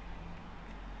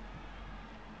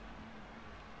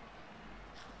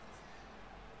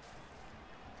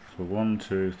 So 1,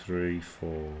 2, 3,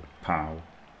 4. Pow.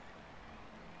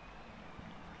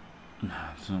 No,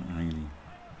 it's not really.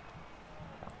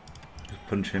 Just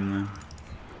punch him then.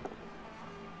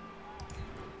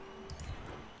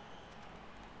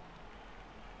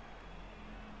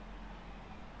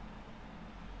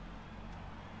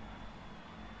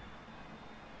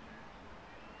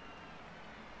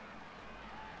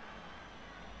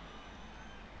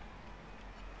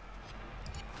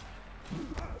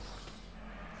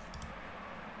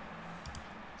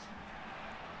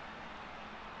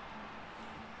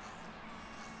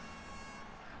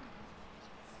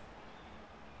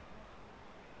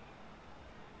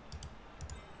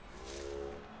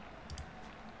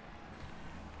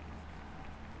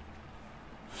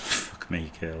 Fuck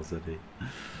me, KLZD.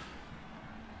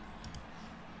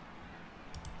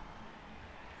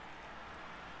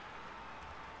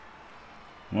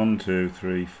 One, two,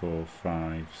 three, four,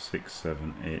 5, 6,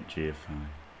 7, 8 GFI.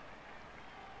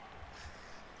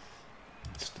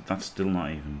 That's still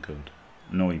not even good.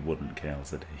 No, he wouldn't,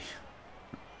 KLZD.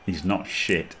 He's not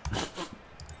shit.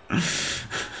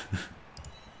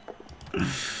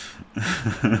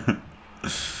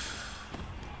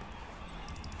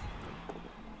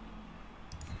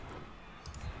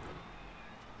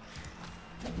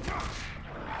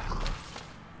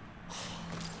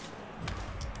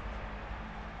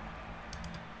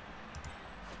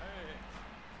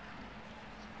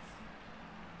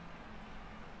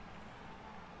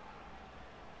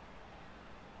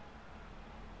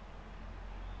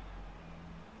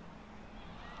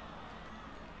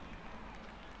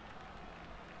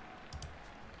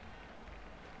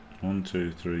 One,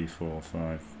 two, three, four,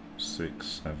 5, 6,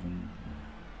 7.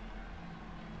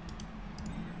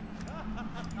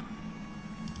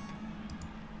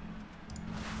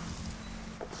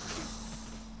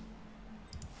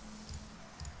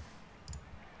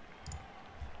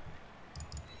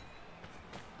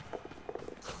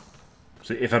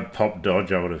 So if I'd popped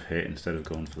dodge, I would have hit instead of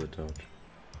going for the dodge.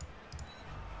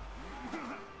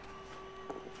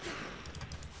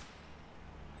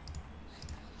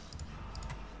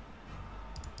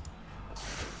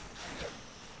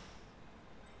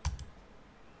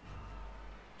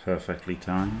 Perfectly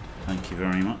timed. Thank you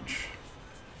very much.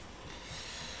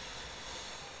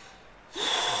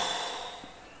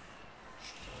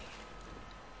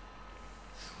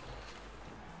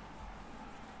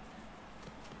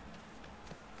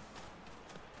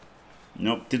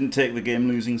 Nope, didn't take the game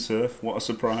losing surf. What a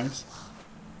surprise.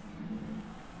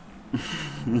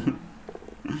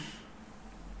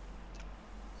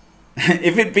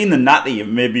 If it'd been the natty,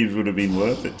 maybe it would have been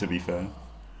worth it, to be fair.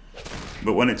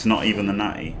 But when it's not even the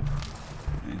natty,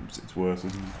 it's worse,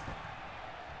 isn't it?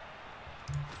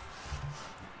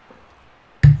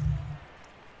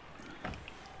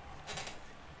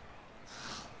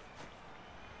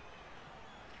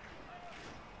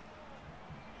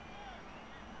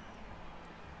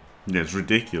 Yeah, it's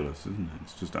ridiculous, isn't it?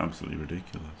 It's just absolutely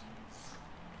ridiculous.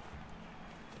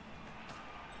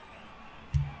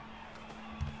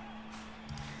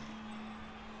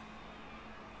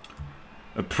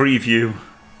 A preview.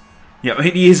 Yeah, I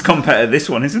mean, he is competitive, this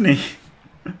one, isn't he?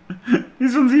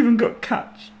 This one's even got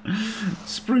catch.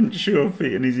 Sprint, sure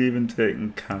feet, and he's even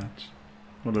taken catch.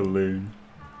 What a loon.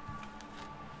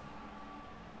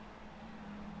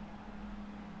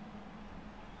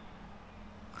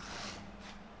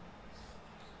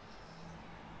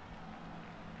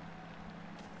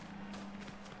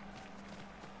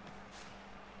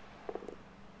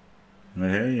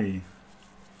 Hey.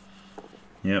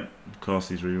 Yep, of course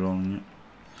he's rerolling it.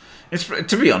 It's,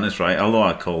 to be honest, right, although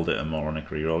I called it a moronic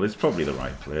reroll, it's probably the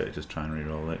right play to just try and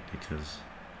reroll it, because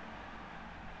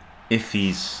if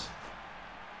he's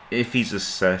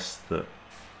assessed that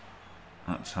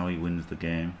that's how he wins the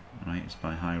game, right, it's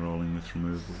by high rolling with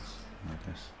removals, I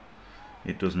guess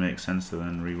it does make sense to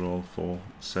then reroll for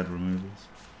said removals.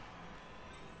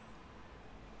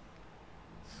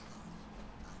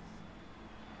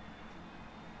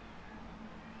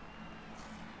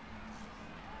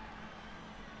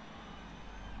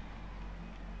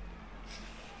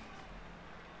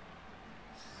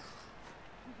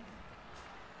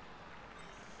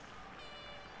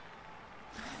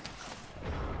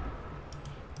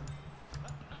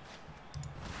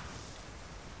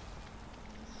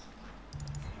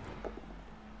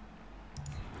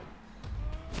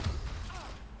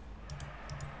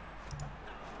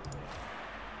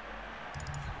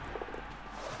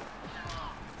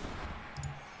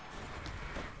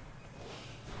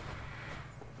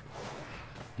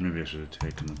 Maybe I should have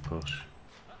taken the push.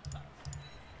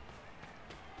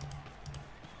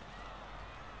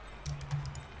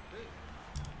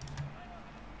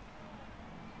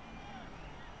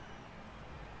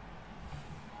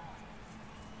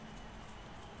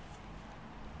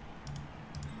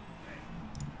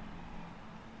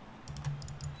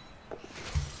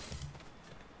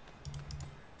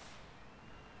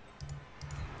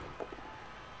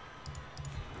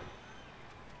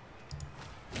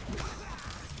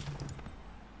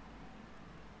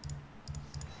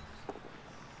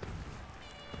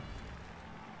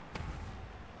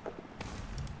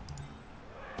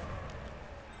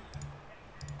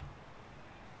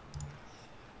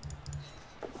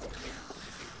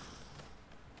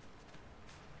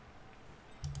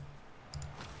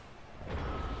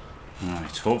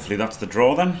 Right, hopefully that's the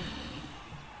draw then.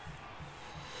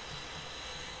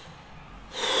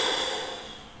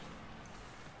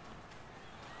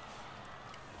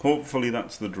 Hopefully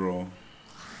that's the draw.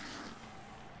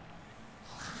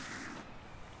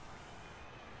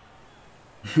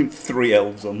 Three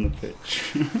elves on the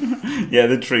pitch. Yeah,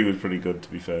 the tree was pretty good, to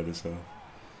be fair, this half.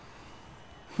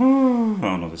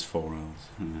 Oh no, there's 4 elves.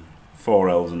 Yeah. 4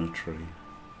 elves and a tree.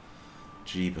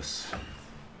 Jeebus.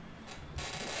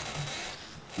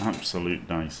 Absolute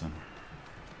Dyson.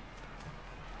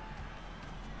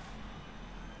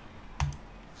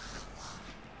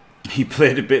 He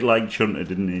played a bit like Chunter,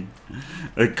 didn't he?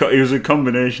 He was a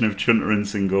combination of Chunter and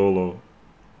Singolo.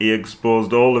 He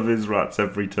exposed all of his rats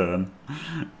every turn,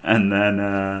 and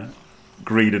then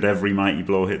greeted every mighty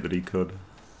blow hit that he could.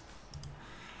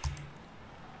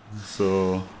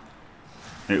 So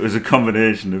it was a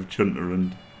combination of Chunter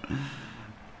and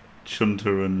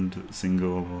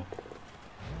Singolo.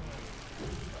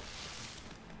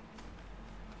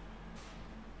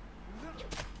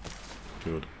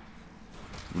 Good.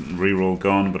 Reroll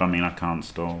gone, but I mean I can't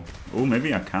stall. Oh,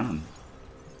 maybe I can.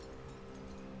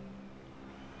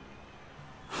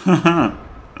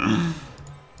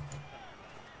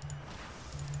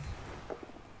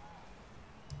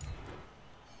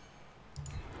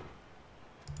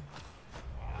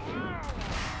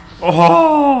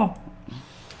 Oh!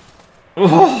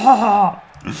 Oh!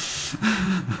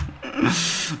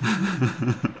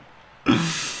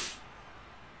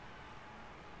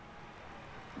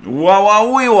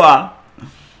 Wah-wah-wee-wah!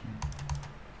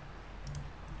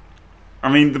 I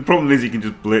mean, the problem is you can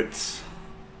just blitz.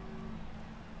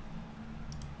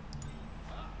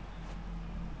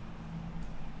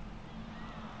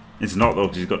 It's not though,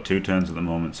 because he's got 2 turns at the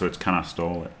moment, so it's can I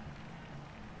stall it?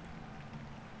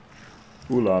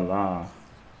 Ooh la la.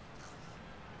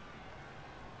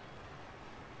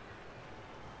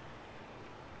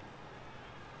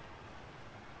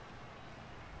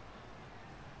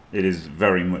 It is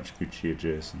very much Gucci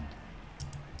adjacent.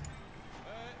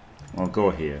 I'll go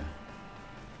here.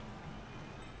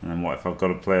 And then what if I've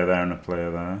got a player there and a player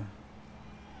there?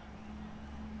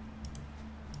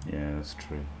 Yeah, that's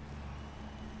true.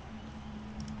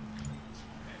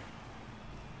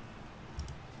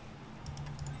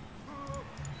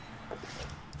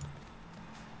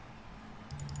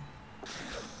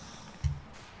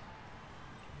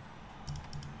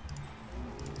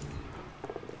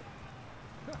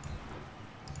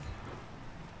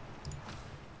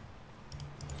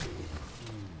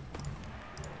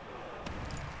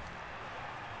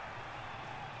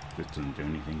 This doesn't do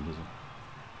anything, does it?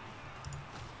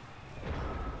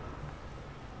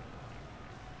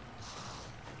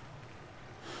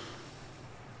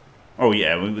 Oh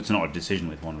yeah, well, it's not a decision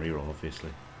with 1 reroll,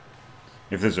 obviously.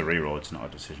 If there's a reroll, it's not a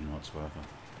decision whatsoever.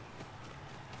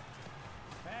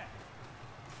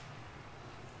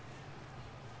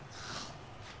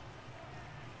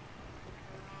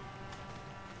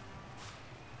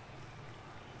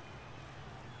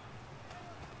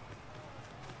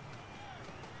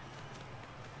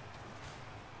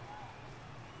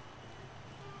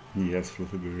 Yes,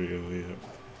 with a burrito, yeah.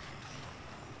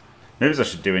 Maybe I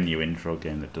should do a new intro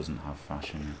game that doesn't have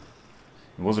fashion in it.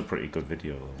 It was a pretty good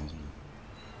video though, wasn't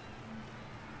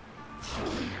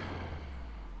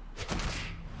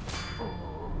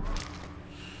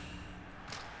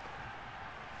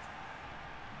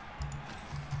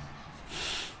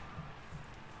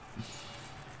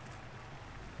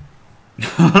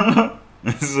it?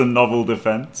 This is a novel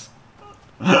defense.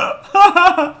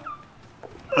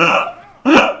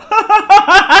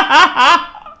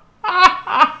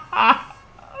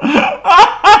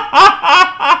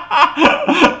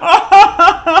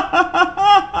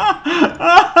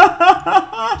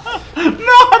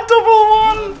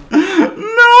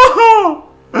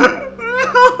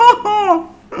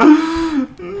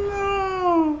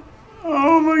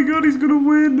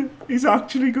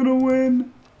 Actually gonna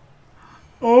win.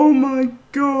 Oh my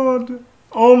god.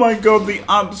 Oh my god, the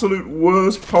absolute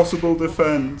worst possible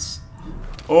defense.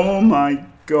 Oh my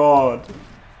god.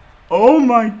 Oh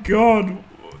my god.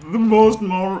 The most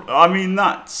I mean,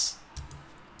 that's...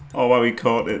 Oh, wow, he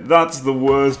caught it. That's the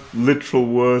worst, literal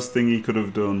worst thing he could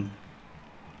have done.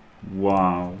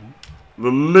 Wow.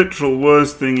 The literal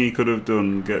worst thing he could have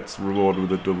done gets rewarded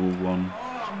with a double 1.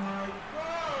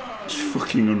 It's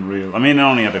fucking unreal. I mean, I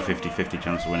only had a 50-50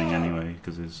 chance of winning anyway,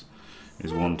 because his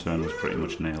 1 turn was pretty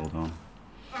much nailed on.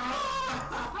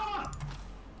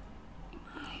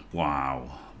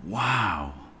 Wow.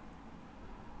 Wow.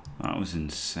 That was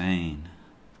insane.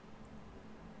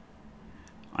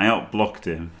 I outblocked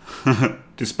him,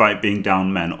 despite being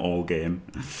down men all game.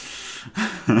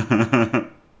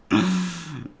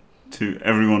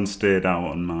 Everyone stayed out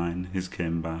on mine. His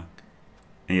came back.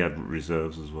 He had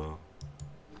reserves as well.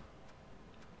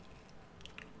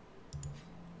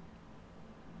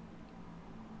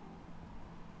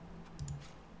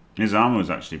 His armor was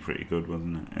actually pretty good,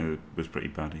 wasn't it? It was pretty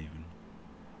bad even.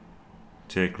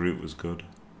 Take root was good.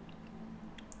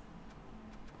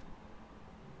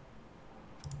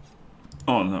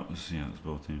 Oh, that was, yeah, that's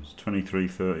both teams. 23,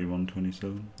 31,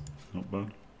 27. Not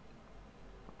bad.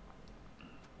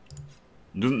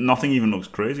 Nothing even looks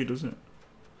crazy, does it?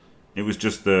 It was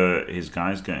just his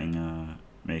guys getting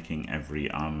making every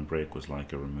armor break was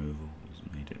like a removal.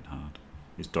 It made it hard.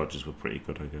 His dodges were pretty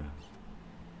good, I guess.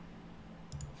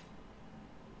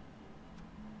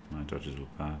 My dodges were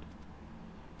bad.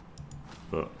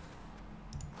 But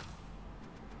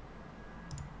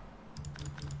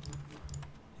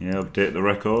yeah, update the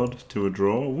record to a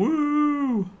draw.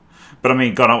 Woo! But I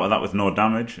mean, got out of that with no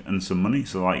damage and some money,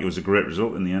 so like it was a great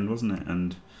result in the end, wasn't it?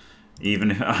 And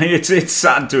even it's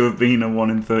sad to have been a 1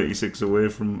 in 36 away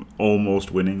from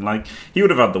almost winning. Like he would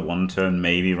have had the one turn,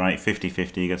 maybe, right?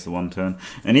 50-50 he gets the one turn,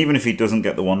 and even if he doesn't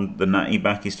get the natty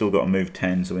back, he's still got to move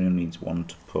 10, so he only needs 1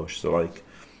 to push. So like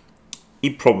he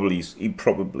probably scores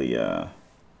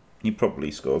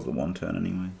the one turn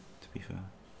anyway. To be fair,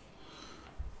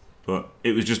 but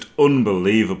it was just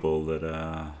unbelievable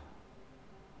that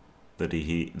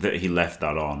he left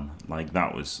that on. Like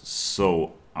that was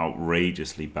so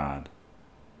outrageously bad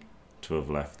to have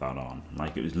left that on.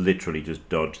 Like it was literally just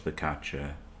dodge the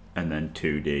catcher and then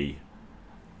 2D,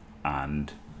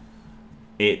 and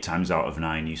 8 times out of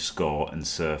 9 you score and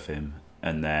surf him,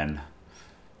 and then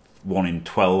 1 in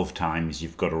 12 times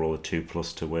you've got to roll a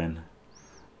 2+ to win,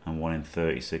 and 1 in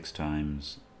 36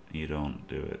 times you don't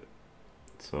do it.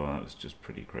 So that was just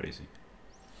pretty crazy.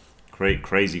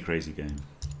 Crazy game.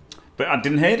 But I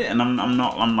didn't hate it, and I'm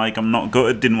not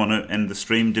gutted. Didn't want to end the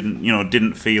stream.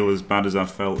 Didn't feel as bad as I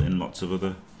felt in lots of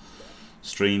other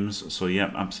streams. So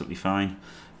yeah, absolutely fine.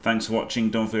 Thanks for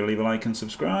watching. Don't forget to leave a like and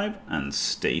subscribe, and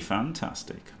stay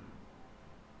fantastic.